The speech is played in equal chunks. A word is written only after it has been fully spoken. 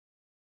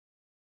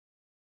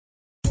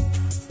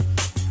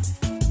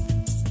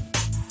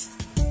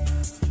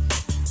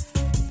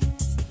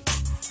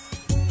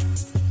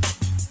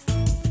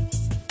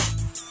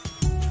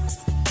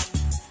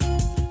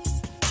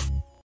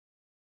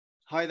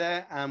Hi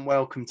there, and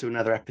welcome to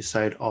another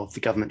episode of the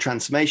Government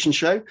Transformation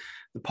Show,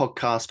 the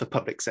podcast for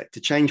public sector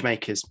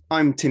changemakers.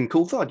 I'm Tim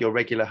Coulthard, your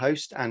regular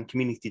host and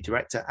Community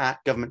Director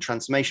at Government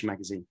Transformation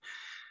magazine.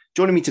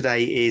 Joining me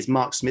today is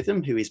Mark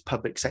Smitham, who is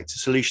Public Sector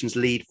Solutions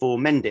Lead for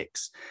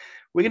Mendix.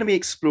 We're going to be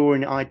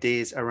exploring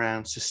ideas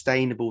around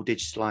sustainable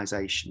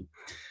digitalisation.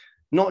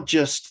 Not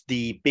just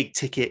the big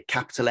ticket,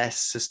 capital S,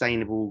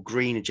 sustainable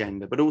green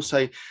agenda, but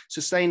also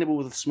sustainable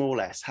with a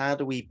small s. How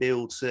do we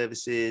build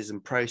services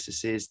and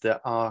processes that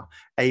are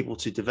able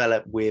to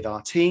develop with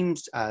our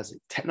teams as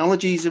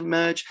technologies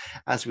emerge,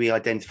 as we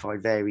identify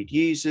varied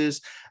users,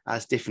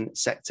 as different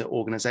sector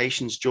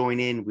organizations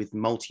join in with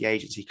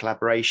multi-agency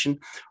collaboration?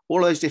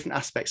 All those different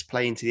aspects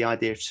play into the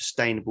idea of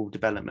sustainable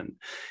development.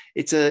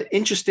 It's an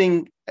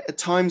interesting, at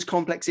times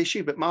complex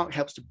issue, but Mark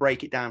helps to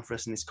break it down for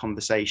us in this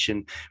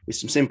conversation with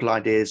some simple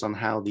ideas on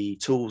how the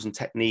tools and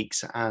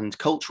techniques and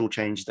cultural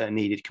change that are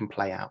needed can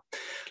play out.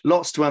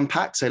 Lots to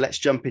unpack, so let's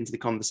jump into the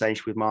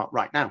conversation with Mark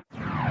right now.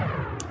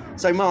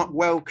 So Mark,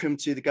 welcome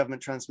to the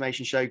Government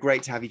Transformation Show.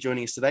 Great to have you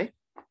joining us today.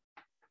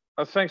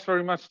 Thanks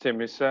very much, Tim.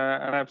 It's an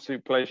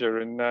absolute pleasure,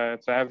 and to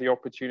have the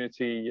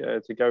opportunity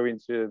to go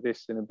into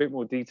this in a bit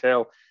more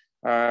detail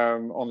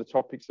on the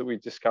topics that we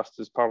discussed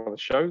as part of the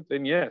show,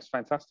 then yeah, it's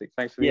fantastic.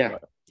 Thanks for the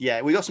invite.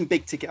 Yeah, we've got some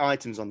big ticket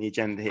items on the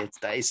agenda here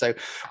today, so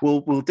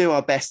we'll do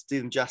our best to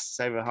do them justice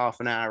over half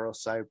an hour or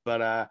so,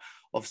 but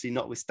obviously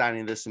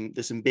notwithstanding,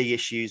 there's some big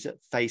issues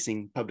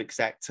facing public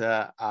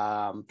sector,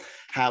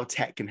 how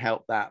tech can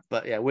help that,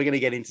 but yeah, we're going to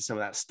get into some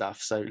of that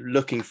stuff, so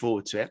looking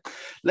forward to it.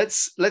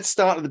 Let's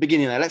start at the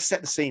beginning there. Let's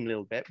set the scene a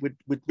little bit.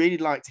 We'd really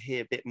like to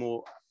hear a bit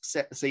more,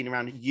 set the scene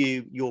around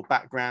you, your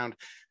background,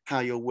 how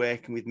you're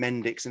working with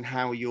Mendix and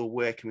how you're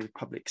working with the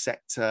public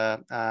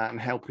sector and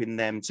helping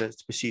them to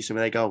pursue some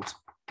of their goals.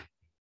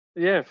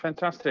 Yeah,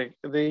 fantastic.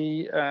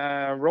 The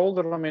role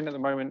that I'm in at the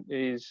moment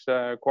is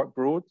quite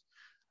broad.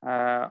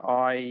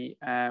 I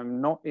am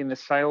not in the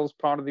sales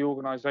part of the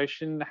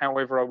organization.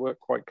 However, I work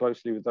quite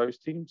closely with those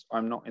teams.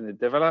 I'm not in the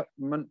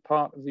development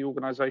part of the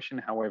organization.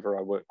 However,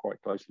 I work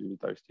quite closely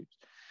with those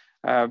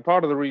teams.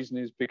 Part of the reason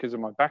is because of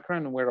my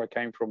background and where I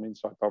came from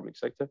inside public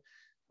sector.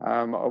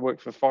 I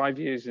worked for 5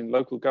 years in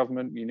local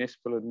government,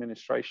 municipal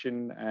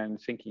administration, and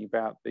thinking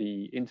about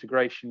the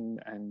integration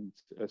and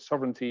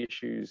sovereignty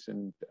issues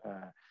and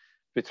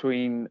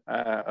between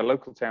a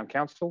local town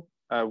council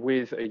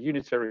with a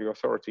unitary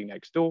authority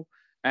next door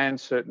and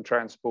certain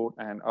transport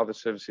and other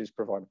services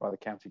provided by the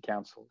county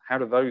council. How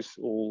do those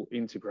all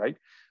integrate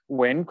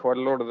when quite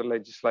a lot of the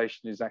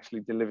legislation is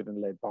actually delivered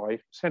and led by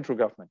central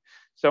government?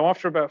 So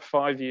after about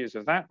 5 years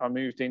of that, I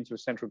moved into a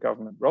central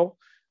government role.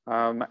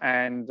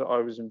 And I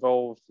was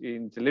involved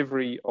in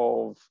delivery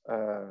of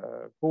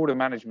border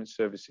management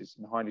services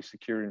in highly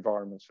secure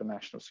environments for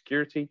national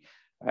security.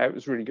 It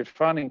was really good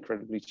fun,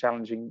 incredibly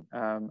challenging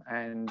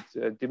and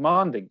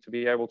demanding to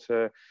be able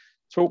to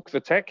talk the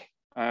tech.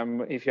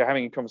 If you're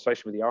having a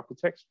conversation with the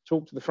architects,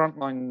 talk to the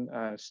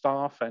frontline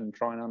staff and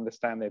try and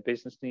understand their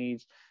business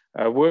needs,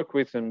 work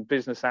with them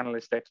business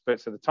analyst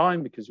experts at the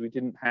time, because we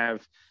didn't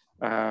have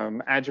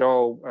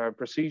agile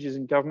procedures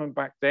in government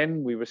back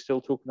then. We were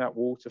still talking about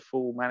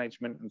waterfall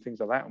management and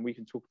things like that, and we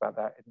can talk about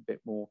that in a bit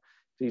more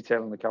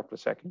detail in a couple of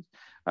seconds.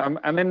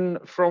 And then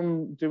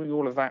from doing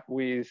all of that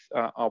with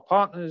our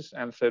partners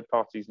and third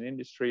parties in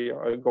industry,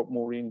 I got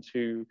more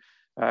into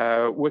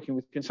working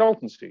with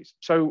consultancies.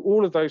 So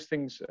all of those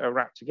things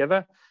wrapped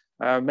together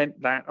meant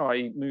that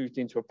I moved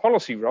into a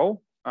policy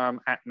role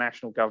at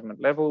national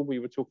government level. We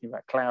were talking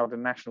about cloud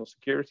and national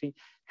security.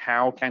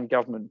 How can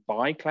government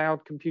buy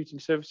cloud computing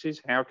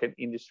services? How can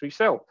industry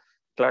sell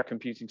cloud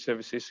computing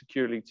services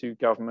securely to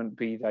government,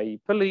 be they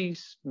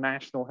police,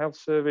 National Health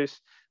Service,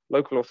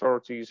 local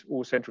authorities,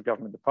 or central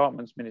government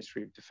departments,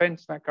 Ministry of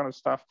Defence, that kind of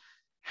stuff?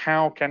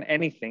 How can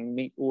anything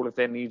meet all of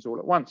their needs all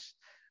at once?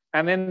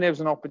 And then there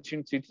was an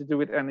opportunity to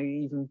do it on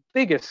an even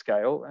bigger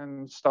scale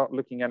and start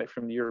looking at it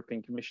from the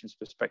European Commission's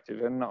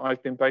perspective. And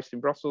I've been based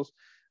in Brussels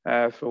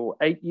for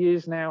 8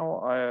 years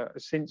now.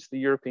 Since the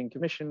European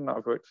Commission,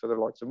 I've worked for the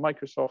likes of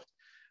Microsoft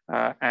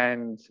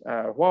and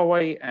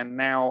Huawei, and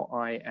now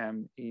I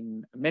am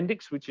in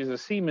Mendix, which is a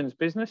Siemens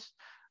business.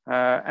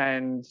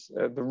 And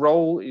the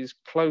role is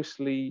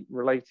closely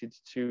related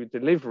to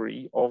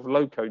delivery of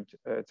low-code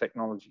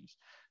technologies.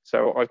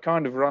 So I've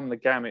kind of run the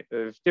gamut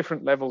of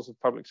different levels of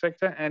public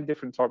sector and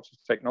different types of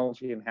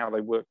technology and how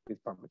they work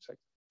with public sector.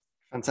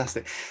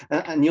 Fantastic.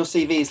 And your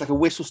CV is like a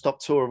whistle-stop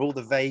tour of all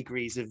the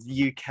vagaries of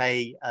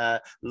UK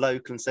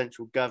local and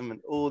central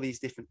government, all these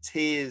different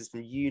tiers,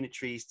 from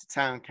unitaries to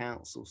town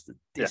councils to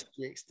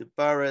districts to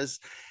boroughs.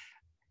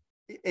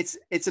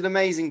 It's an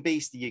amazing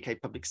beast, the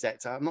UK public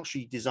sector. I'm not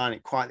sure you design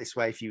it quite this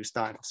way if you were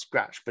starting from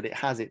scratch, but it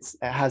has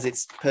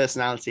its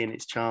personality and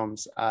its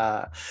charms,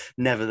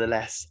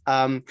 nevertheless.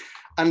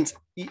 And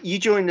you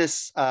joined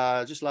us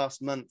just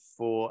last month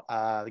for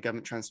the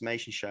Government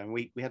Transformation Show, and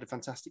we had a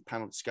fantastic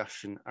panel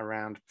discussion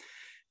around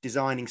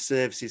designing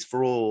services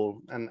for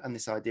all, and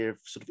this idea of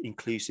sort of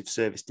inclusive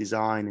service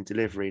design and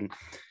delivery. And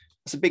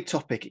it's a big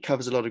topic. It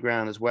covers a lot of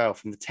ground as well,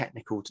 from the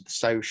technical to the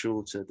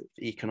social to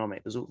the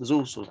economic. There's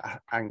all sorts of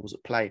angles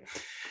at play,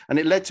 and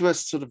it led to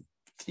us sort of,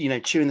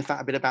 chewing the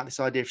fat a bit about this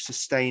idea of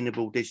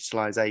sustainable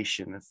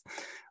digitalization. Of,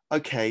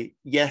 okay,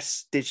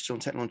 yes, digital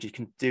and technology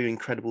can do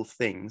incredible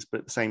things,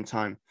 but at the same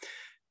time,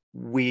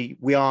 we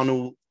aren't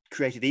all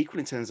created equal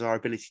in terms of our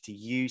ability to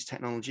use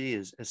technology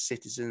as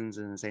citizens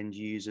and as end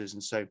users.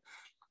 And so,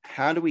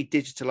 how do we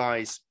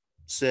digitalize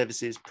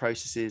services,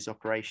 processes,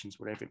 operations,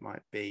 whatever it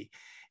might be,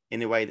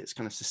 in a way that's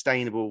kind of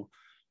sustainable?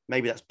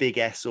 Maybe that's big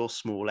S or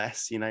small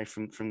s,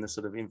 from the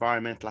sort of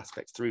environmental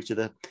aspects through to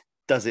the,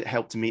 does it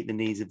help to meet the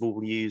needs of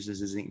all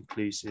users, is it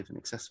inclusive and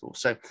accessible?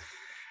 So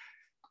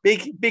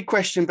big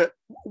question, but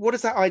what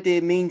does that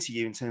idea mean to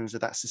you in terms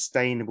of that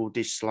sustainable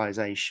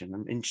digitalization?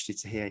 I'm interested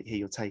to hear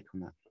your take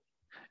on that.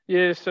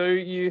 Yeah, so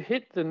you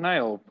hit the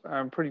nail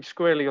pretty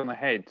squarely on the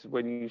head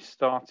when you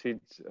started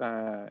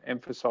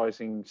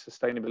emphasizing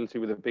sustainability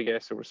with a big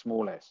S or a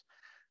small s.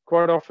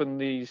 Quite often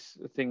these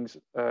things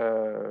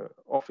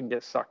often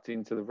get sucked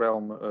into the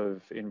realm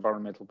of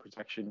environmental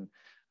protection,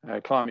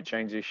 climate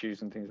change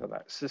issues and things like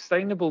that.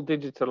 Sustainable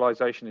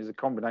digitalization is a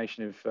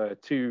combination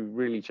of two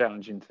really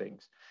challenging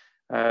things.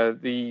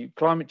 The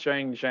climate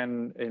change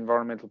and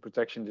environmental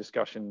protection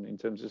discussion in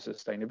terms of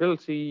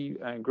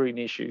sustainability and green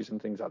issues and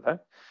things like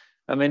that.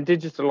 And then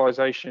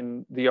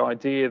digitalization, the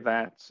idea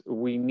that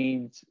we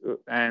need,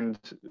 and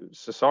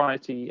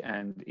society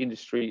and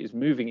industry is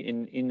moving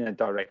in a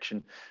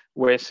direction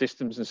where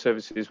systems and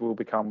services will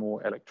become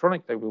more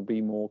electronic, they will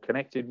be more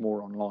connected,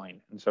 more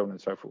online, and so on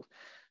and so forth.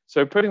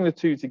 So putting the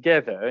two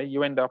together,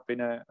 you end up in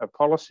a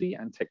policy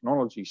and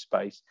technology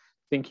space,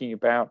 thinking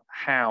about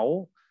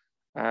how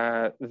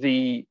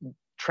the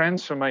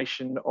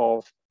transformation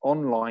of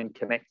online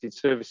connected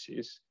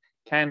services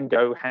can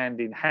go hand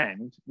in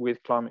hand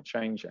with climate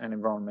change and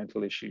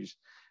environmental issues,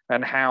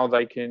 and how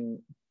they can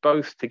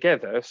both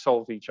together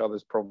solve each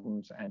other's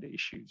problems and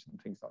issues and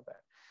things like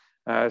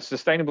that.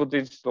 Sustainable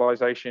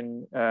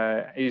digitalization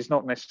is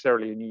not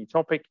necessarily a new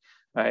topic.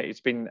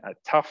 It's been a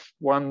tough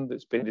one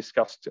that's been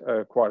discussed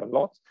quite a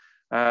lot.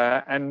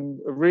 And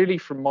really,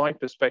 from my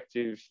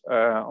perspective,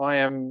 I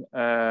am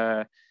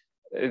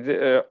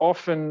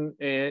often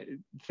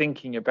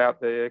thinking about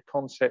the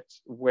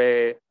concept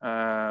where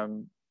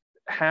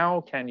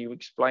how can you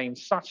explain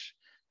such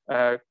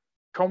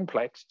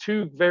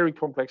two very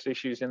complex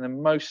issues in the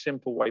most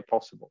simple way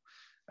possible?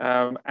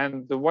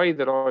 And the way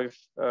that I've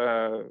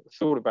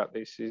thought about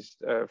this is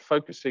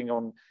focusing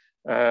on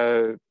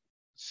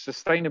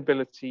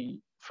sustainability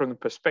from the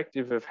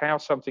perspective of how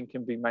something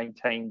can be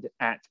maintained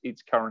at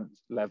its current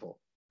level.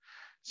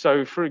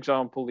 So, for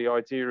example, the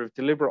idea of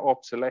deliberate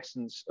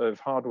obsolescence of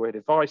hardware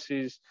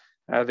devices,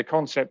 the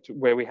concept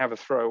where we have a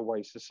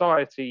throwaway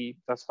society,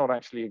 that's not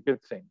actually a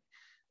good thing.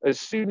 As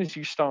soon as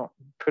you start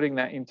putting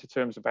that into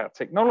terms about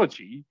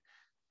technology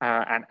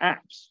and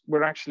apps,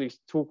 we're actually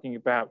talking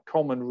about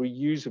common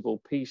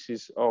reusable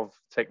pieces of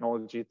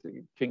technology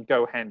that can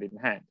go hand in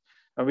hand.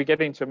 And we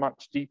get into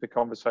much deeper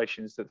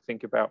conversations that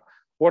think about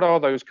what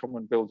are those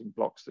common building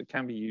blocks that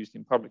can be used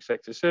in public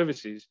sector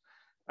services.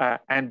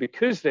 And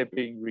because they're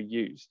being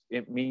reused,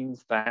 it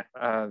means that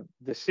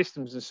the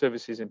systems and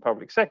services in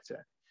public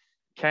sector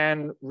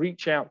can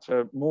reach out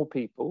to more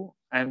people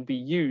and be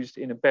used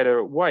in a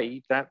better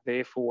way that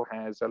therefore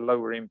has a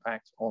lower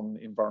impact on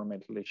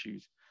environmental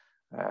issues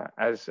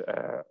as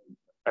a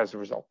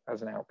result,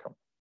 as an outcome.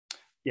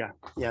 Yeah,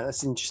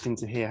 that's interesting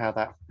to hear how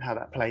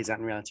that plays out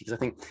in reality, because I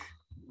think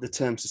the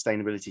term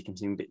sustainability can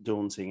seem a bit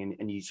daunting,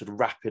 and you sort of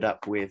wrap it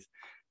up with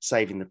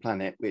saving the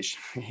planet, which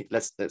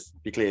let's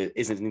be clear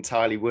isn't an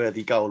entirely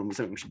worthy goal and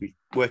something we should be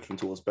working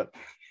towards, but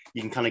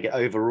you can kind of get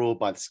overawed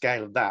by the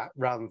scale of that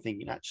rather than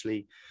thinking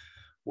actually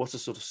what's a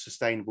sort of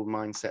sustainable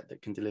mindset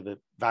that can deliver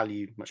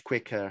value much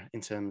quicker in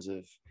terms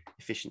of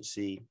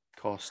efficiency,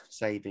 cost,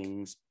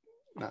 savings.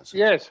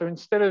 So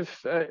instead of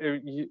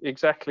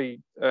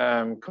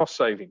cost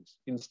savings,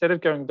 instead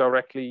of going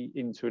directly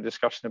into a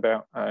discussion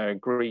about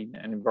green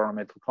and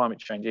environmental climate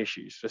change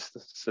issues for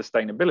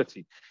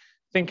sustainability,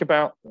 think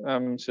about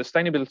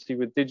sustainability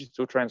with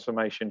digital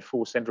transformation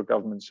for central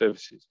government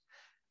services.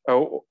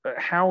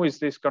 How is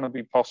this going to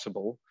be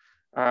possible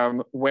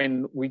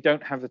when we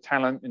don't have the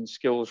talent and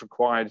skills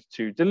required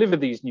to deliver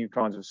these new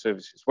kinds of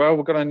services? Well,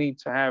 we're going to need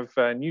to have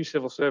new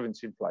civil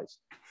servants in place.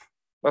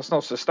 That's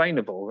not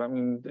sustainable. I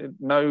mean,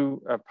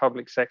 no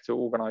public sector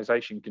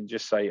organization can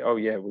just say, oh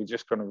yeah, we're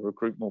just going to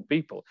recruit more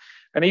people.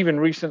 And even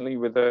recently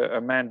with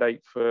a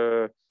mandate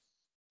for,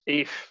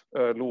 if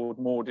Lord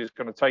Maud is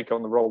going to take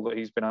on the role that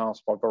he's been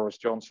asked by Boris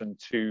Johnson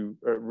to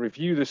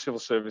review the civil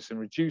service and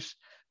reduce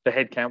the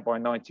headcount by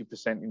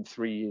 90% in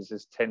 3 years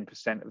as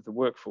 10% of the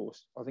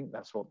workforce. I think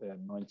that's what their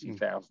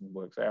 90,000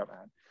 works out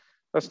at.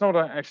 That's not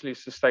actually a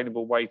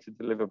sustainable way to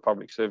deliver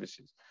public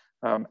services.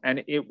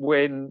 And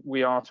when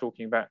we are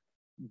talking about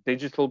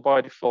digital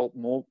by default,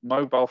 more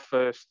mobile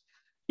first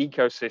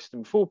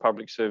ecosystem for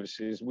public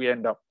services, we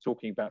end up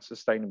talking about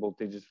sustainable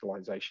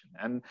digitalization.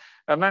 And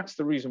that's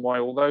the reason why,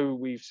 although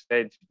we've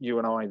said, you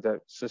and I,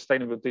 that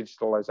sustainable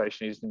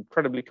digitalization is an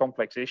incredibly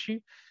complex issue,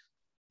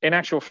 in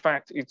actual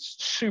fact, it's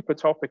super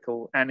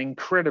topical and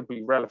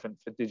incredibly relevant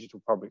for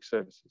digital public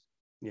services.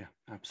 Yeah,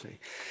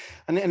 absolutely.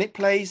 And it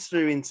plays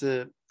through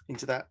into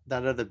that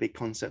other big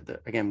concept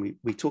that, again,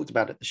 we talked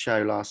about at the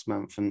show last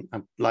month, and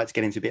I'd like to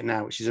get into a bit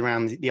now, which is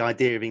around the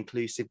idea of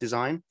inclusive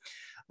design,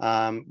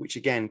 which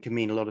again can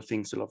mean a lot of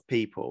things to a lot of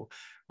people,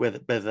 whether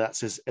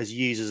that's as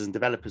users and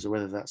developers, or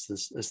whether that's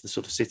as the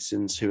sort of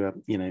citizens who are,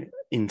 you know,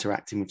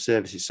 interacting with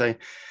services. So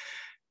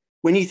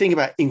when you think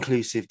about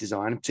inclusive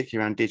design,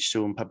 particularly around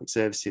digital and public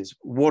services,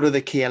 what are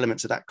the key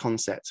elements of that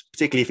concept,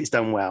 particularly if it's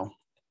done well?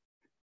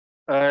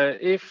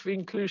 If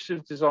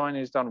inclusive design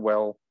is done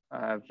well,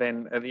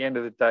 then at the end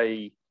of the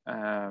day,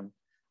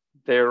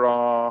 there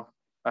are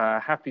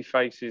happy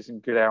faces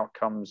and good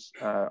outcomes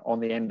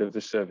on the end of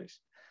the service.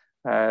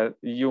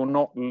 You're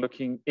not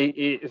looking,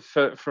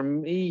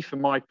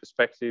 from my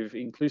perspective,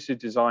 inclusive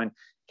design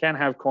can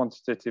have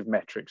quantitative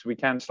metrics. We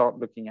can start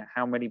looking at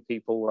how many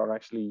people are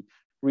actually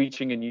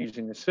reaching and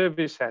using the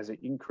service. Has it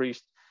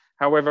increased?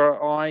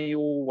 However, I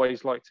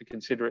always like to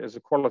consider it as a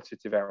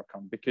qualitative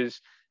outcome,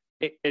 because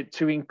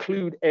to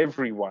include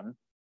everyone,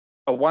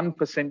 a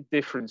 1%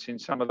 difference in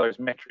some of those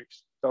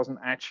metrics doesn't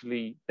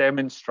actually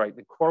demonstrate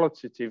the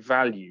qualitative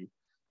value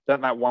that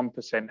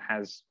 1%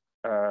 has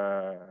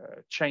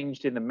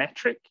changed in the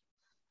metric,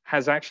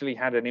 has actually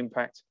had an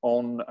impact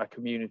on a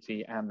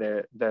community and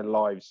their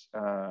lives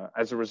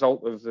as a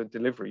result of the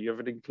delivery of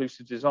an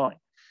inclusive design.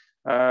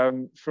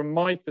 From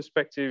my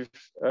perspective,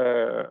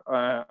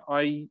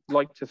 I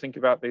like to think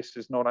about this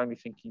as not only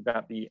thinking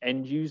about the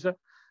end user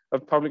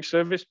of public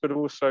service, but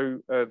also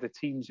the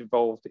teams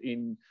involved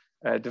in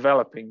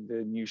developing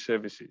the new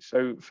services.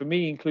 So for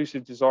me,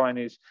 inclusive design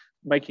is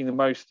making the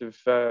most of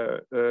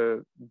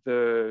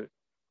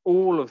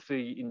all of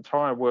the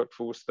entire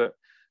workforce that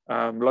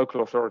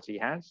local authority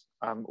has,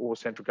 or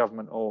central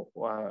government,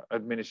 or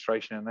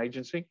administration and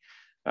agency,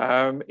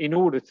 in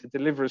order to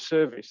deliver a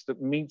service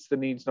that meets the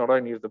needs not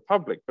only of the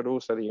public, but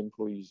also the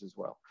employees as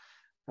well.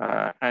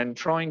 And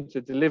trying to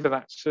deliver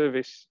that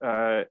service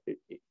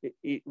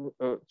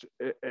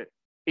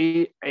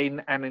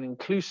in an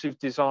inclusive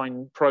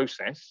design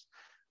process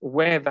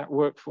where that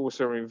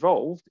workforce are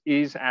involved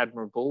is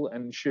admirable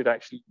and should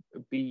actually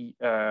be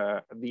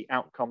the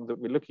outcome that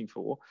we're looking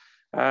for.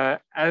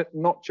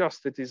 Not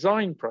just the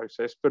design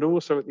process, but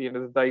also at the end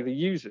of the day, the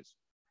users.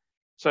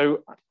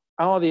 So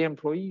are the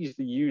employees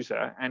the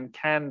user, and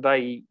can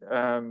they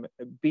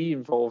be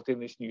involved in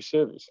this new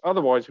service?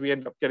 Otherwise, we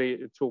end up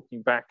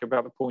talking back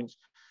about the points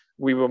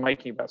we were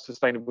making about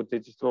sustainable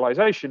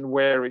digitalisation,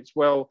 where it's,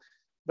 well,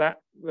 that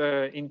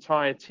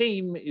entire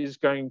team is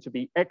going to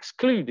be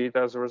excluded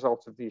as a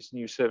result of this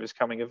new service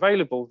coming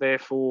available.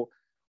 Therefore,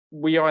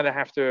 we either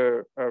have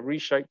to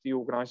reshape the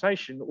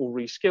organisation or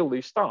reskill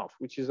these staff,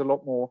 which is a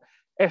lot more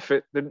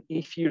effort than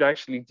if you'd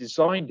actually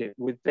designed it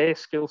with their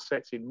skill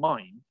sets in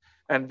mind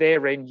and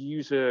their end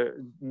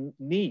user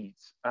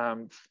needs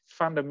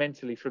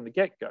fundamentally from the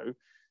get-go.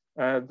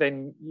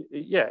 Then,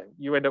 yeah,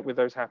 you end up with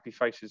those happy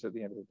faces at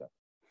the end of the day.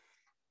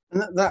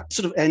 And that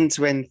sort of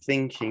end-to-end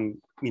thinking,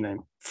 you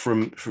know,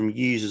 from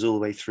users all the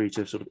way through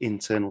to sort of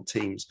internal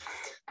teams,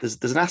 there's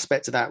an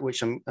aspect to that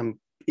which I'm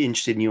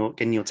interested in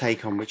getting your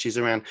take on, which is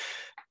around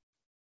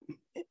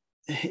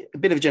a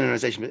bit of a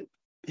generalization, but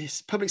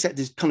public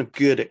sector is kind of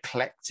good at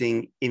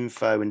collecting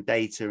info and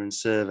data and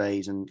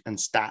surveys and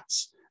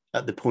stats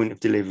at the point of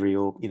delivery,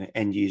 or, you know,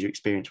 end user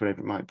experience, whatever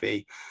it might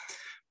be,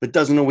 but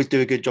doesn't always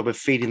do a good job of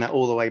feeding that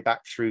all the way back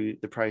through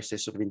the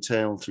process, sort of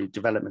internal, through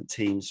development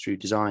teams, through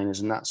designers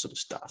and that sort of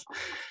stuff.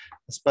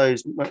 I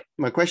suppose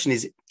my question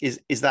is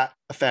that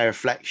a fair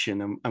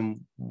reflection,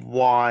 and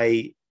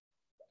why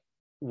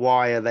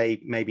are they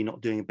maybe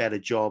not doing a better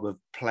job of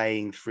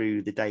playing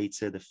through the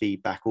data, the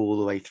feedback, all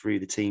the way through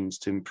the teams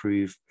to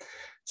improve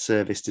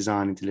service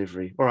design and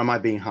delivery? Or am I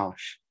being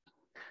harsh?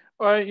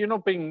 You're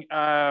not being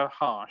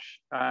harsh.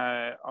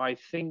 I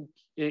think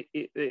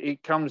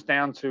it comes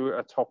down to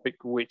a topic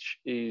which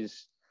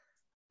is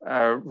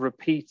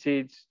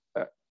repeated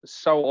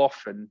so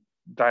often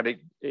that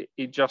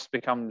it just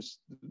becomes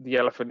the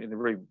elephant in the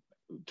room,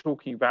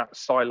 talking about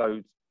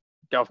siloed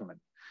government.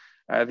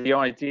 The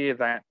idea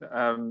that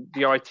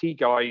the IT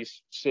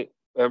guys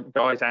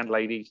guys and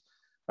ladies,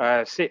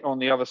 sit on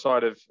the other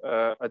side of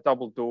a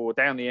double door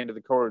down the end of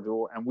the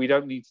corridor, and we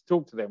don't need to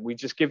talk to them. We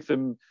just give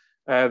them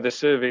the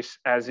service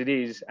as it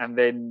is, and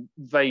then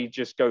they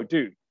just go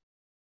do.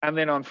 And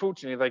then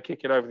unfortunately, they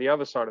kick it over the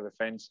other side of the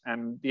fence,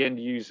 and the end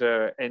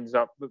user ends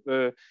up with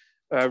the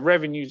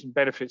revenues and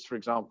benefits, for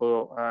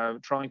example,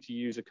 trying to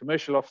use a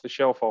commercial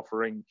off-the-shelf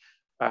offering,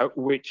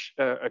 which,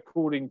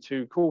 according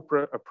to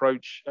corporate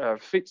approach,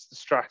 fits the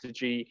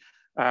strategy.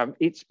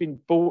 It's been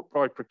bought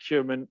by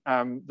procurement.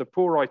 The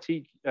poor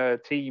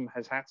IT team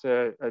has had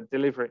to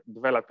deliver it and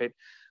develop it.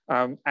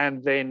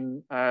 And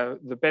then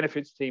the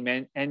benefits team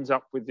ends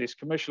up with this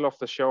commercial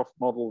off-the-shelf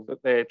model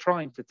that they're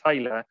trying to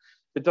tailor,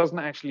 that doesn't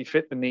actually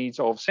fit the needs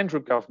of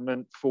central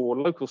government for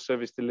local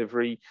service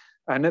delivery.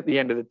 And at the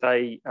end of the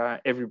day,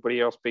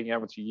 everybody else being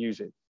able to use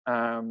it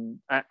and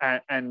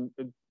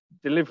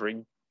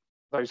delivering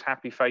those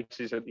happy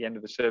faces at the end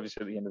of the service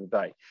at the end of the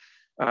day.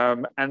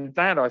 And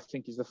that, I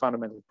think, is the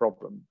fundamental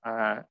problem,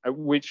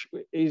 which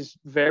is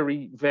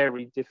very,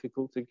 very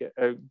difficult to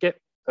get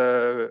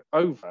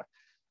over.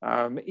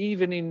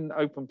 Even in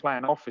open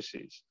plan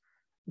offices,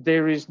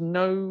 there is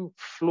no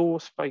floor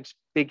space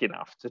big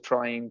enough to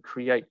try and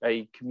create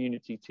a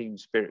community team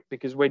spirit,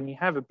 because when you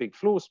have a big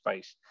floor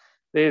space,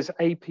 there's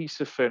a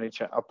piece of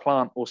furniture, a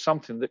plant or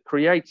something that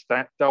creates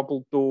that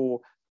double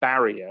door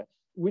barrier,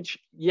 which,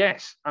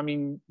 yes, I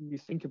mean, you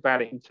think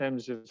about it in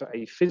terms of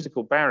a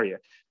physical barrier,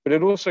 but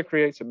it also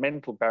creates a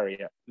mental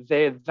barrier.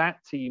 They're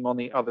that team on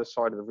the other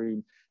side of the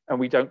room, and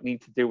we don't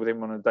need to deal with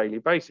them on a daily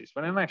basis.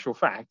 When in actual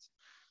fact,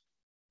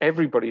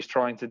 everybody's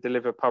trying to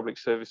deliver public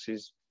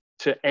services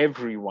to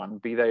everyone,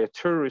 be they a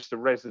tourist, a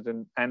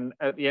resident, and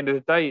at the end of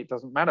the day, it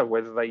doesn't matter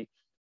whether they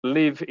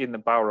live in the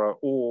borough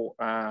or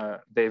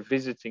they're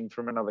visiting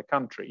from another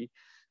country.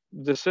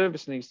 The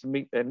service needs to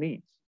meet their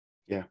needs.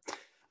 Yeah.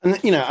 And,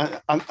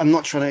 I'm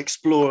not trying to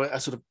explore a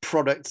sort of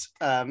product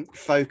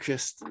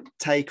focused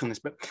take on this,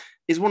 but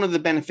is one of the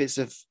benefits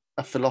of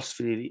a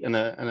philosophy and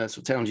a sort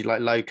of technology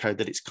like low code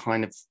that it's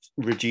kind of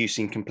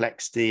reducing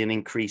complexity and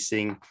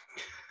increasing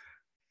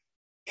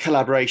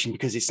collaboration,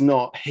 because it's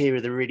not, here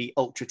are the really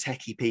ultra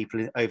techie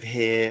people over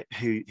here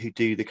who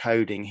do the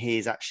coding.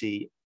 Here's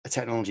actually a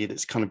technology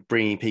that's kind of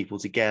bringing people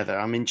together.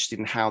 I'm interested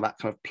in how that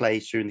kind of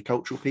plays through in the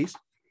cultural piece.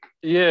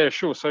 Yeah,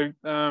 sure. So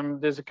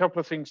there's a couple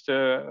of things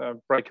to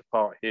break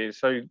apart here.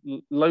 So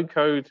low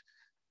code,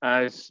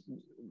 as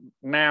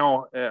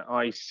now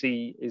I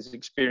see, is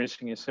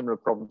experiencing a similar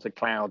problem to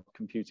cloud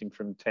computing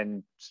from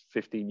 10,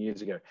 15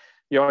 years ago.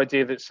 The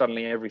idea that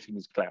suddenly everything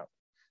is cloud,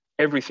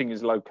 everything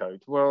is low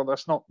code. Well,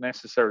 that's not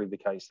necessarily the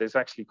case. There's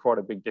actually quite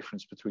a big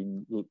difference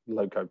between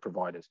low code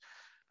providers.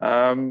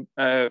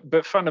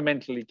 But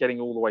fundamentally, getting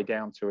all the way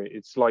down to it,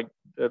 it's like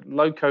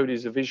low code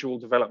is a visual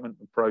development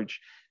approach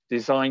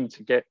designed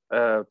to get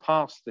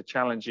past the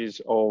challenges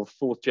of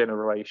fourth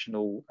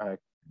generational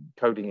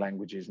coding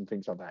languages and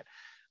things like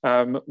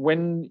that.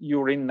 When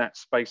you're in that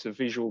space of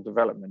visual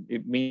development,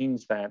 it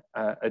means that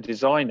a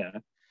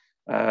designer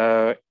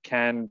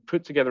can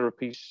put together a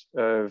piece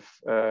of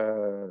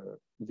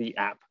the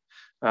app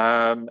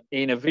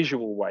in a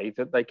visual way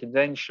that they can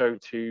then show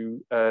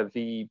to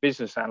the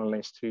business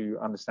analyst who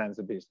understands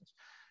the business,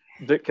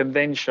 that can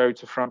then show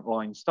to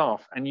frontline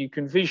staff. And you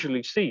can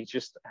visually see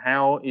just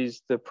how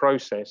is the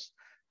process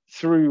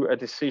through a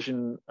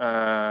decision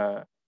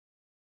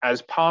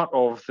as part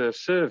of the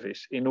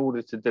service in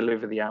order to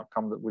deliver the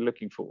outcome that we're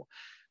looking for.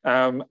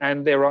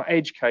 And there are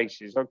edge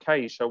cases.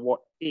 Okay, so what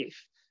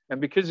if? And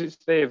because it's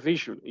there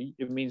visually,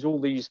 it means all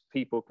these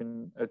people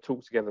can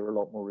talk together a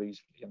lot more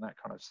easily and that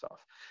kind of stuff.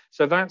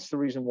 So that's the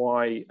reason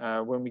why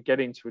when we get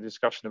into a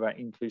discussion about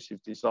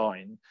inclusive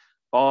design,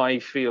 I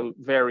feel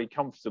very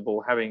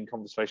comfortable having a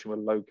conversation with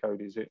low code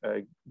is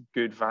a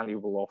good,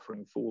 valuable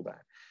offering for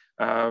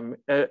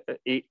that.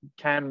 It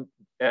can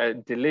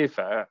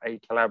deliver a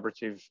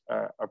collaborative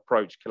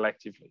approach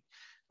collectively.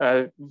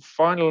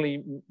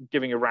 Finally,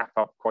 giving a wrap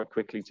up quite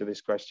quickly to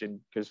this question,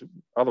 because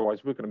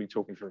otherwise we're going to be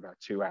talking for about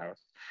 2 hours.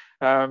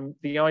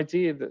 The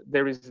idea that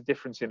there is a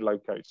difference in low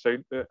code. So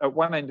at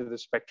one end of the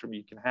spectrum,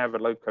 you can have a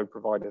low code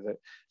provider that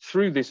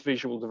through this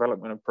visual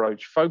development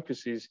approach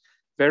focuses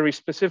very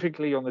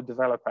specifically on the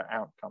developer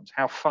outcomes.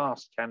 How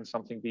fast can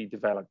something be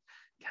developed?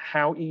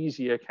 How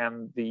easier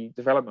can the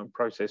development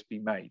process be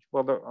made?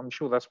 Well, I'm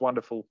sure that's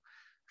wonderful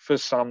for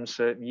some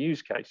certain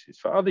use cases.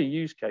 For other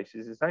use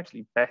cases, it's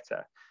actually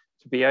better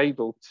to be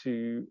able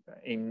to,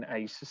 in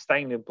a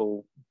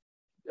sustainable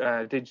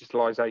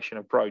digitalization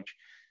approach,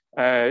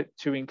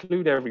 to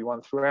include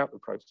everyone throughout the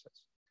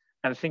process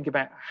and think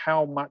about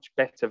how much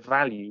better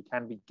value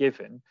can be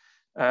given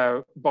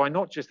by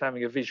not just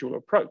having a visual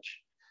approach,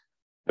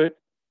 but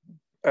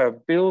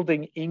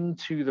building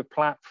into the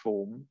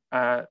platform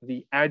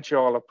the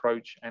agile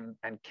approach and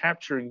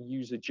capturing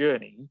user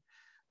journey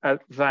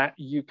that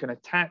you can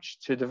attach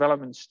to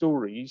development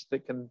stories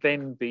that can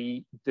then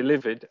be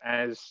delivered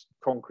as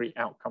concrete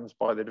outcomes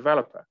by the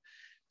developer.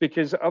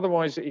 Because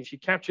otherwise, if you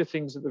capture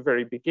things at the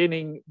very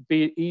beginning,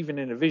 be it even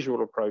in a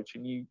visual approach,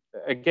 and you,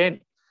 again,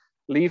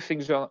 leave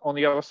things on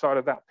the other side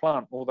of that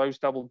plant or those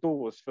double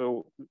doors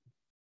for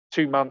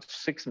 2 months,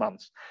 6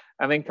 months,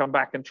 and then come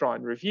back and try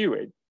and review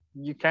it,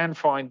 you can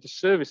find the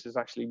service has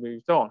actually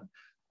moved on,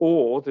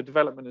 or the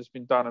development has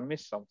been done and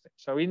missed something.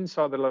 So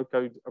inside the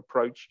low-code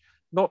approach,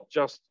 not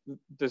just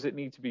does it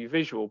need to be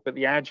visual, but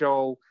the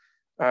agile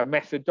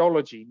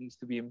methodology needs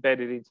to be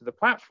embedded into the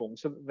platform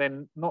so that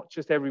then not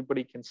just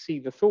everybody can see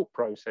the thought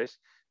process,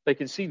 they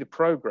can see the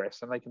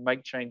progress and they can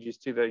make changes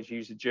to those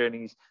user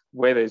journeys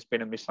where there's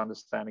been a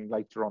misunderstanding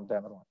later on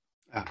down the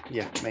line.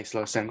 Yeah, makes a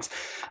lot of sense.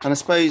 And I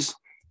suppose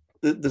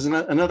there's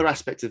another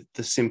aspect of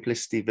the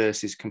simplicity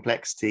versus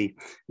complexity,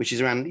 which is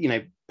around,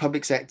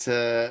 public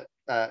sector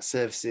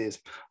services.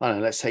 I don't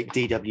know, let's take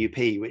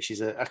DWP, which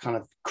is a kind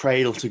of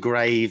cradle to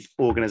grave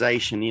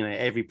organization.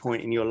 Every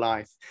point in your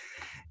life,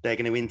 they're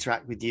going to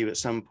interact with you at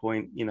some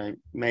point,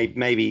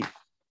 maybe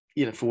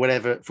for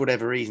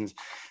whatever reasons.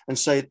 And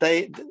so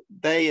they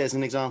as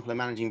an example, are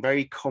managing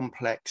very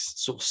complex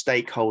sort of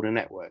stakeholder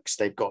networks.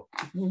 They've got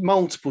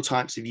multiple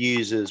types of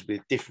users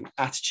with different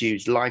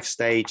attitudes, life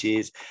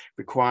stages,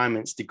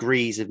 requirements,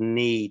 degrees of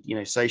need,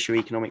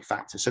 socioeconomic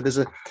factors. So there's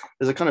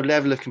a kind of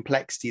level of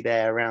complexity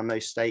there around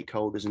those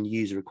stakeholders and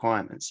user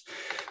requirements.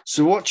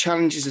 So what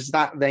challenges does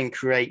that then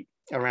create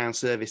around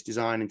service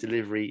design and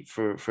delivery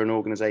for an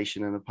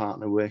organization and a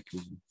partner working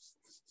with them?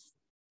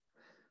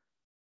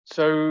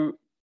 So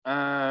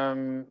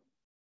the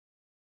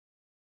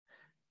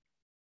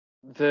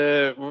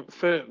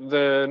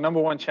number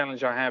one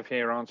challenge I have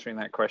here answering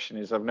that question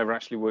is I've never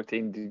actually worked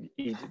in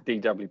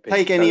DWP.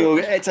 Take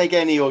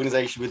any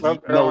organization with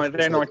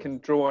then I can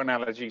draw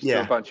analogies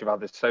to a bunch of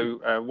others.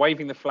 So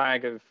waving the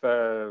flag of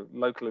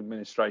local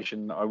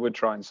administration, I would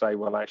try and say,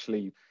 well,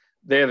 actually,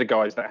 they're the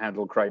guys that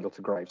handle cradle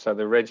to grave. So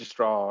the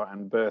registrar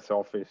and birth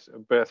office,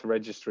 birth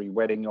registry,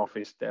 wedding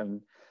office,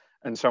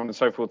 and so on and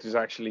so forth is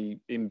actually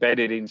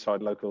embedded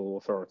inside local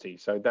authority.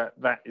 So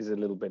that is a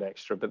little bit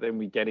extra, but then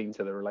we get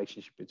into the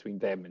relationship between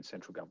them and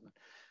central government.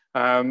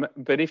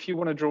 But if you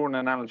want to draw an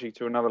analogy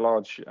to another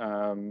large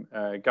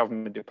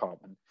government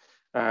department,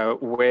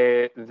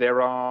 where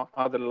there are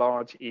other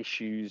large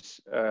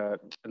issues, there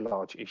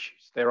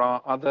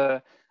are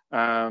other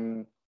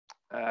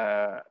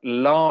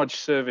large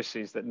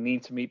services that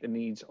need to meet the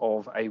needs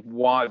of a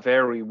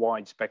very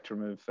wide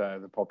spectrum of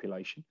the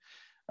population.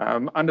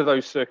 Under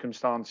those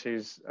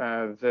circumstances,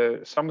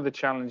 some of the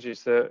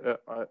challenges that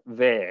are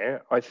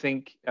there, I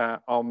think,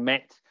 are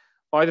met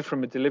either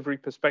from a delivery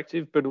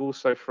perspective, but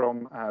also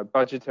from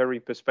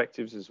budgetary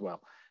perspectives as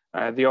well.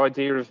 The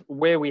idea of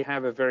where we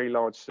have a very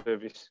large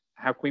service,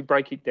 how can we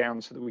break it down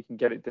so that we can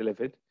get it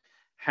delivered?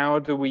 How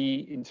do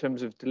we, in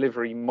terms of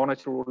delivery,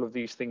 monitor all of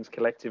these things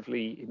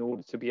collectively in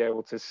order to be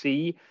able to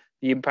see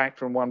the impact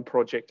from one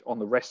project on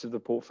the rest of the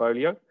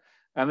portfolio?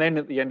 And then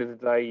at the end of the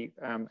day,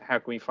 how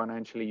can we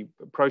financially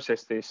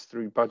process this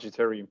through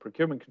budgetary and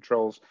procurement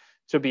controls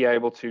to be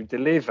able to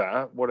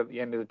deliver what at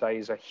the end of the day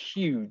is a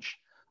huge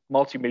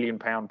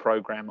multi-million-pound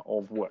program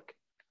of work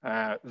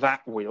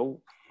that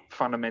will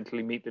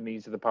fundamentally meet the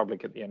needs of the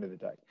public at the end of the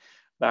day.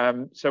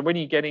 So when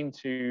you get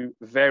into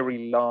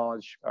very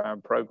large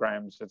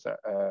programs of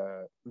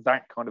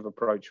that kind of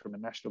approach from a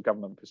national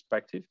government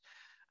perspective,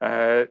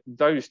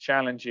 those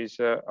challenges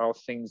are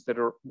things that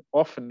are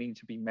often need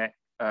to be met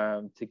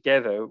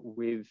together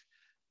with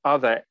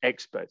other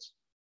experts.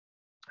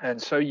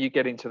 And so you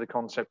get into the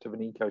concept of an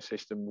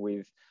ecosystem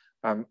with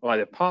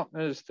either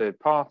partners, third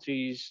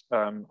parties,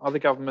 other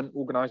government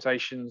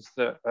organizations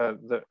that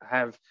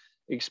have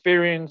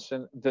experience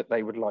and that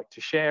they would like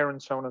to share,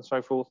 and so on and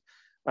so forth,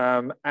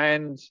 and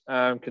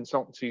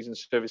consultancies and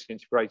service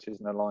integrators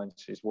and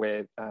alliances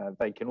where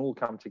they can all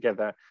come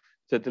together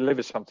to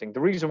deliver something.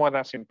 The reason why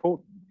that's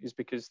important is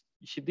because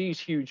these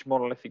huge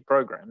monolithic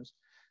programs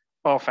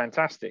are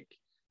fantastic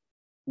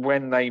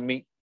when they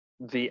meet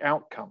the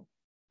outcome.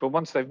 But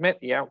once they've met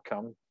the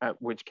outcome,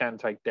 which can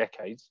take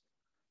decades,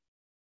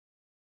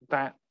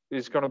 that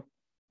is going to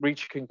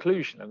reach a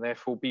conclusion and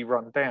therefore be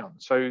run down.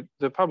 So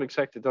the public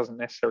sector doesn't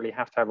necessarily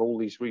have to have all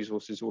these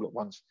resources all at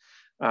once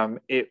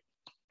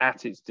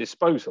at its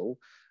disposal.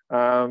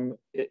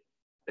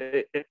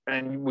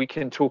 And we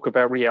can talk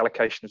about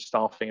reallocation of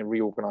staffing and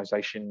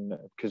reorganization,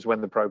 because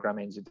when the program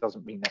ends, it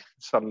doesn't mean that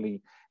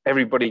suddenly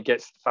everybody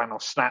gets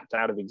snapped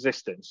out of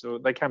existence. So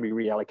they can be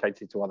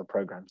reallocated to other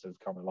programs that have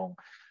come along.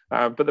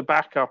 But the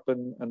backup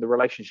and the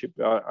relationship,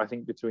 I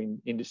think, between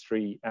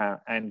industry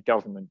and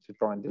government to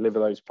try and deliver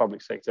those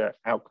public sector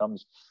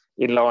outcomes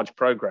in large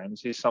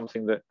programs is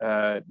something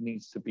that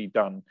needs to be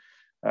done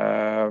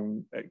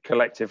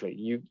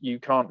collectively. You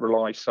can't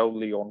rely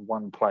solely on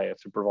one player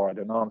to provide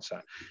an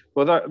answer.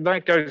 Well,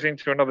 that goes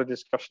into another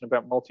discussion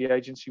about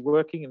multi-agency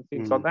working and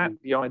things like that.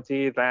 The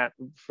idea that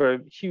for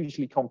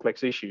hugely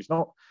complex issues,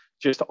 not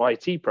just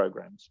IT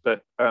programs,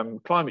 but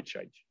climate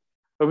change,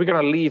 but we're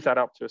going to leave that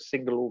up to a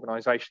single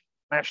organization.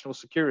 National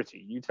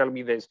security, you telling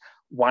me there's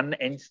one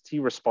entity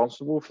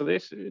responsible for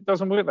this? It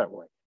doesn't work that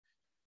way.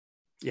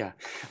 Yeah,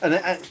 and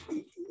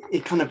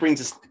it kind of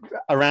brings us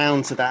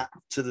around to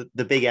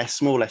the big S,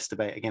 small s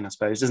debate again, I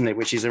suppose, doesn't it?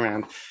 Which is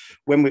around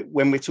when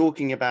we're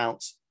talking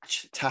about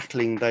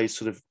tackling those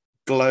sort of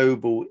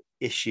global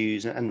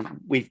issues, and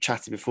we've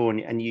chatted before,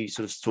 and you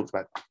sort of talked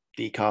about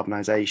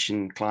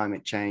decarbonisation,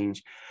 climate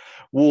change,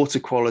 water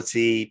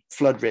quality,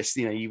 flood risk.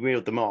 You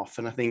reeled them off,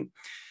 and I think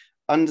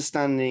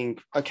understanding,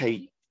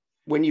 okay,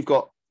 when you've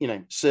got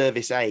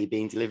service A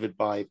being delivered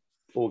by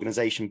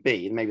organization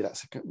B, and maybe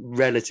that's a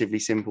relatively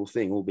simple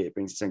thing, albeit it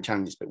brings its own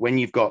challenges, but when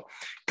you've got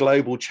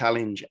global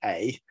challenge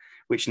A,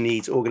 which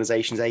needs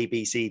organizations A,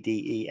 B, C, D,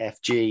 E, F,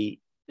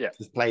 G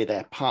to play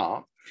their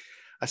part,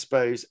 I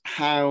suppose,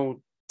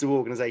 how do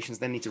organizations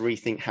then need to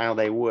rethink how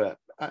they work?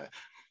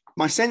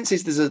 My sense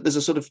is there's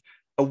a sort of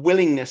a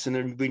willingness and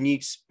a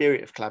renewed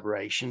spirit of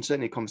collaboration.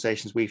 Certainly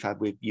conversations we've had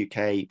with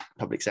UK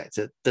public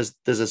sector, there's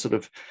a sort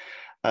of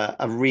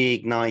a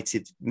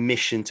reignited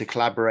mission to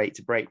collaborate,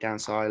 to break down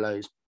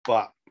silos.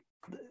 But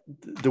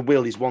the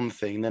will is one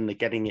thing, then the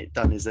getting it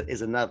done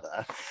is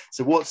another.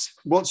 So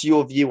what's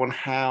your view on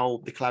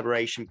how the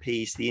collaboration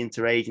piece, the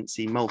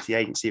interagency,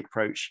 multi-agency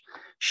approach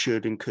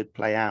should and could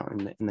play out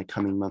in the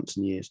coming months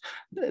and years?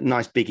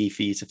 Nice biggie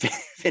for you to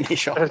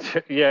finish on.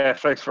 Yeah,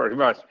 thanks very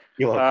much.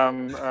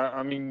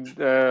 I mean,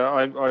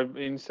 I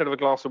instead of a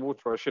glass of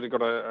water, I should have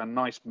got a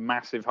nice,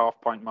 massive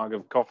half-pint mug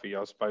of coffee,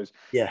 I suppose,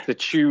 to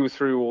chew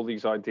through all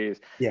these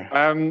ideas.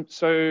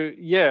 So,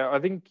 yeah, I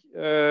think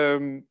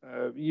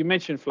you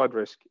mentioned flood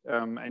risk,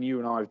 and you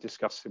and I have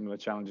discussed similar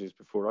challenges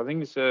before. I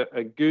think it's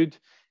a good,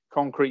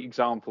 concrete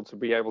example to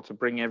be able to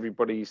bring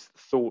everybody's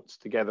thoughts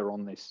together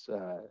on this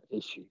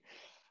issue.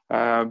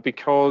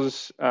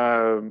 Because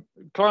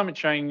climate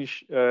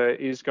change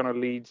is going to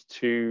lead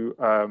to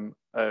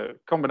a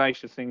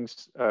combination of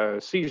things,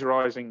 seas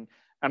rising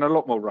and a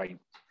lot more rain.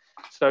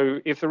 So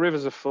if the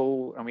rivers are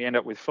full and we end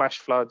up with flash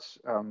floods,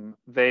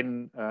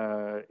 then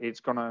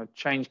it's going to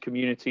change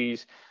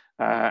communities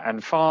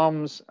and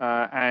farms,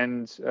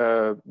 and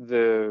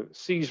the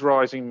seas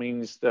rising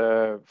means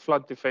the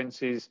flood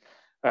defences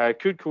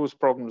could cause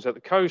problems at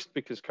the coast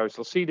because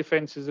coastal sea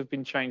defences have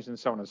been changed and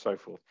so on and so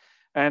forth.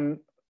 And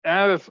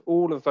out of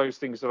all of those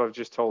things that I've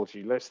just told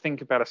you, let's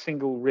think about a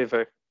single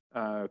river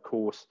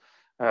course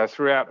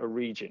throughout a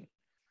region.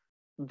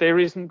 There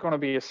isn't going to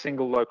be a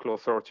single local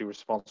authority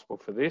responsible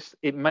for this.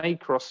 It may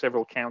cross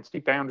several county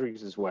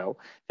boundaries as well.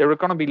 There are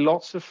going to be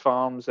lots of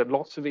farms and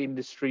lots of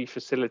industry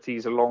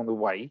facilities along the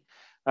way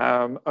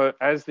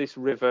as this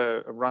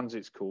river runs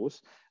its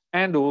course.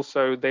 And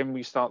also then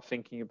we start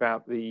thinking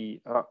about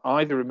the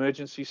either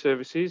emergency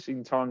services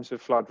in times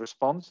of flood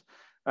response,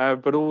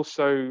 but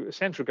also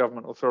central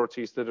government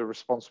authorities that are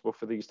responsible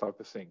for these type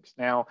of things.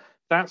 Now,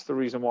 that's the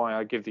reason why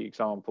I give the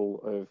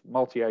example of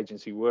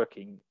multi-agency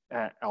working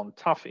on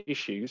tough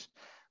issues,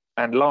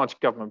 and large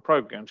government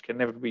programs can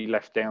never be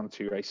left down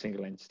to a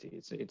single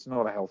entity. It's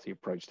not a healthy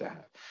approach to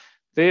have.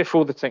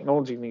 Therefore, the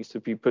technology needs to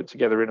be put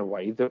together in a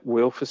way that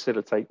will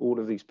facilitate all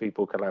of these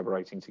people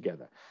collaborating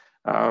together.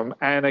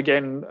 And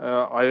again,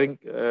 I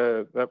think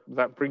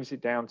that brings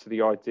it down to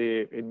the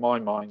idea in my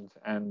mind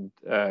and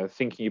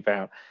thinking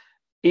about,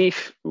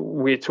 if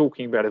we're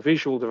talking about a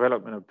visual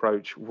development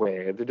approach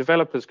where the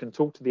developers can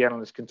talk to the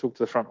analysts, can talk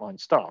to the frontline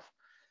staff,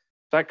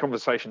 that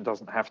conversation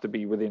doesn't have to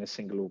be within a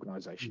single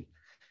organization.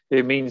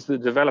 It means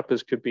that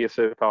developers could be a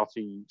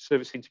third-party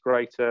service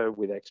integrator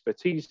with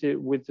expertise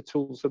with the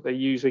tools that they're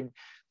using,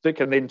 that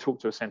can then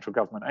talk to a central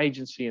government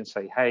agency and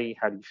say, hey,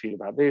 how do you feel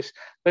about this?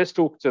 Let's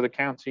talk to the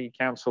county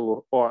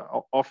council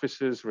or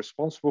officers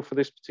responsible for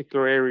this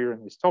particular area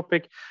and this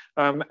topic,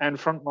 and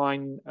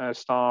frontline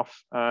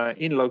staff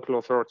in local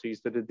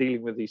authorities that are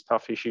dealing with these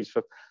tough issues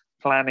for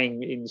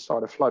planning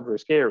inside a flood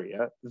risk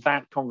area.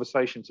 That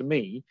conversation, to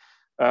me,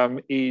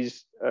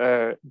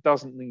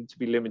 doesn't need to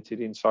be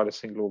limited inside a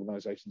single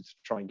organization to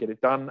try and get it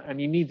done.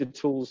 And you need the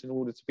tools in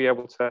order to be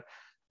able to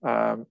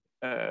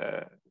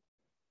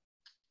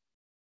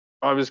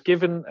I was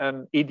given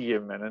an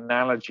idiom, an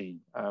analogy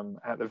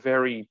at the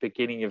very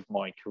beginning of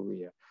my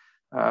career.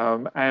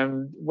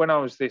 And when I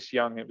was this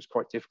young, it was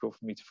quite difficult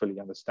for me to fully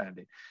understand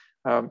it.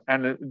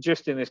 And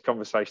just in this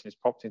conversation, it's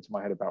popped into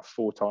my head about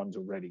 4 times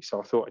already. So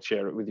I thought I'd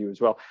share it with you as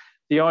well.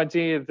 The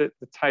idea that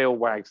the tail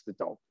wags the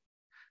dog.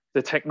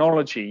 The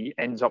technology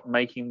ends up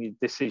making the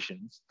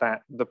decisions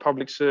that the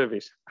public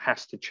service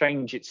has to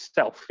change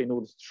itself in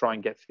order to try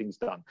and get things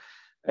done.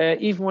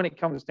 Even when it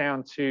comes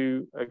down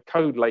to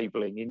code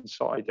labeling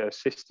inside a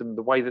system,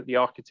 the way that the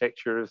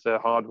architecture of the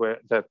hardware,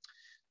 the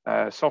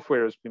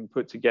software has been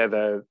put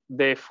together,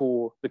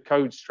 therefore the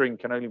code string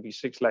can only be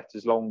 6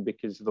 letters long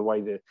because of the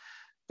way the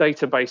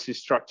database is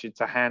structured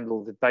to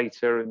handle the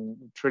data and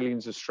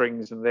trillions of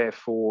strings, and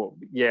therefore,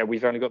 yeah,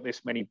 we've only got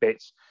this many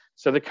bits.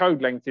 So the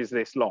code length is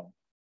this long.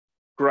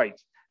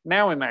 Great.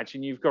 Now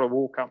imagine you've got to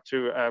walk up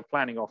to a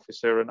planning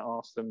officer and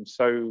ask them,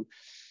 so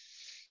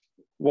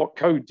what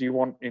code do you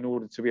want in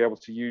order to be able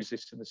to use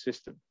this in the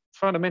system?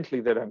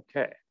 Fundamentally, they don't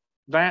care.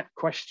 That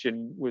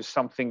question was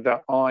something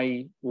that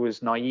I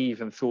was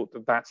naive and thought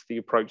that that's the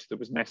approach that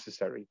was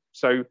necessary.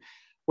 So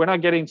when I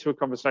get into a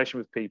conversation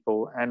with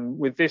people, and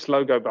with this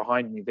logo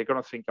behind me, they're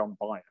going to think I'm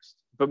biased.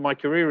 But my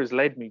career has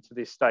led me to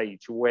this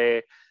stage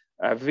where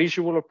a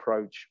visual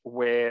approach,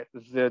 where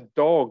the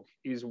dog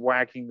is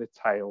wagging the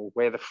tail,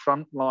 where the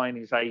front line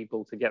is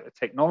able to get the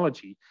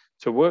technology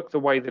to work the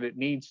way that it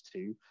needs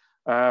to,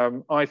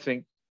 I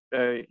think,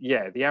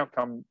 the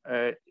outcome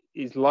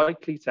is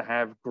likely to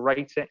have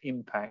greater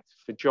impact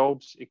for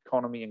jobs,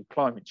 economy, and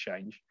climate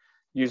change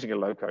using a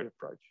low-code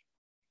approach.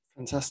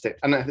 Fantastic.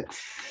 And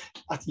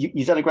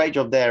you've done a great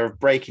job there of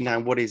breaking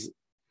down what is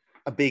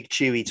a big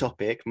chewy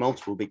topic,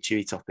 multiple big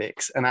chewy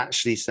topics, and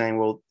actually saying,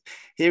 well,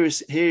 here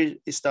is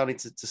starting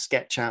to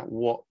sketch out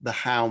what the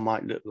how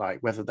might look like,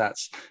 whether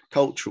that's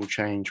cultural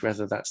change,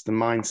 whether that's the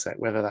mindset,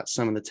 whether that's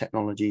some of the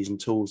technologies and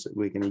tools that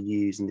we're going to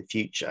use in the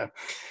future,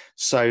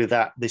 so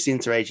that this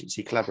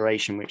interagency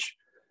collaboration, which,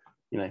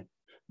 you know,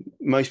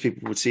 most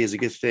people would see as a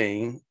good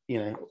thing, you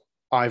know,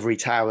 ivory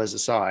towers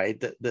aside,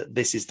 that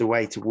this is the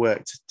way to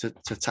work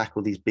to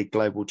tackle these big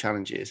global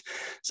challenges.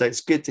 So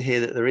it's good to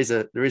hear that there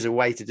is a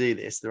way to do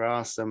this. There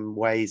are some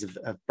ways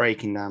of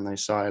breaking down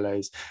those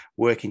silos,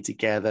 working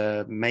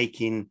together,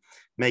 making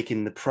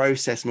the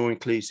process more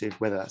inclusive,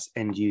 whether that's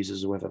end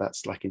users or whether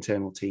that's like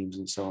internal teams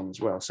and so on as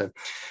well. So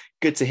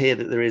good to hear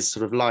that there is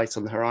sort of light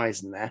on the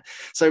horizon there.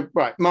 So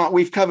right, Mark,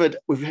 we've covered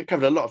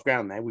a lot of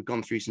ground there. We've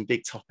gone through some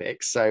big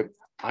topics. So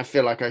I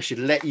feel like I should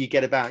let you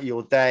get about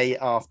your day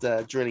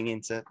after drilling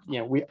into,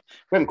 we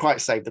haven't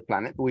quite saved the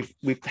planet, but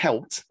we've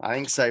helped, I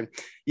think. So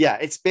yeah,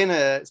 it's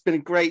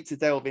been great to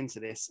delve into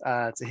this,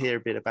 to hear a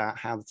bit about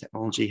how the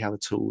technology, how the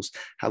tools,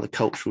 how the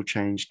cultural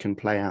change can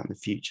play out in the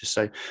future.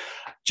 So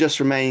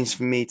just remains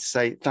for me to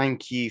say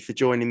thank you for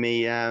joining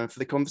me for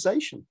the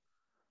conversation.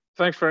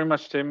 Thanks very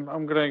much, Tim.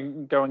 I'm going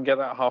to go and get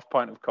that half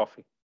pint of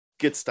coffee.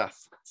 Good stuff.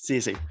 See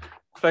you soon.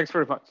 Thanks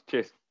very much.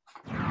 Cheers.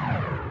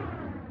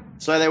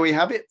 So there we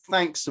have it.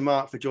 Thanks to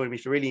Mark for joining me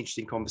for a really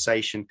interesting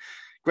conversation.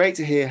 Great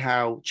to hear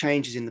how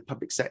changes in the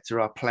public sector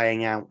are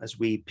playing out as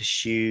we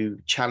pursue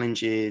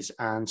challenges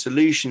and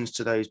solutions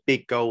to those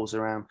big goals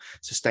around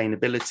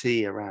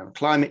sustainability, around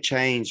climate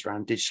change,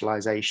 around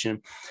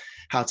digitalisation,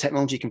 how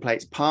technology can play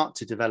its part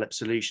to develop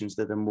solutions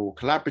that are more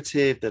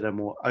collaborative, that are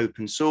more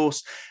open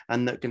source,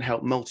 and that can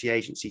help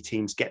multi-agency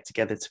teams get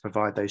together to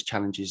provide those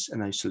challenges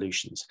and those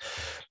solutions.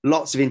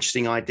 Lots of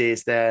interesting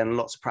ideas there and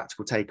lots of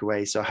practical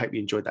takeaways. So I hope you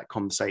enjoyed that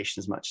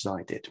conversation as much as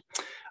I did.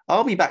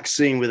 I'll be back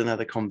soon with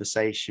another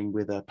conversation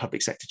with a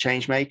public sector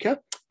change maker.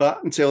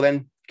 But until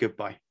then,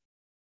 goodbye.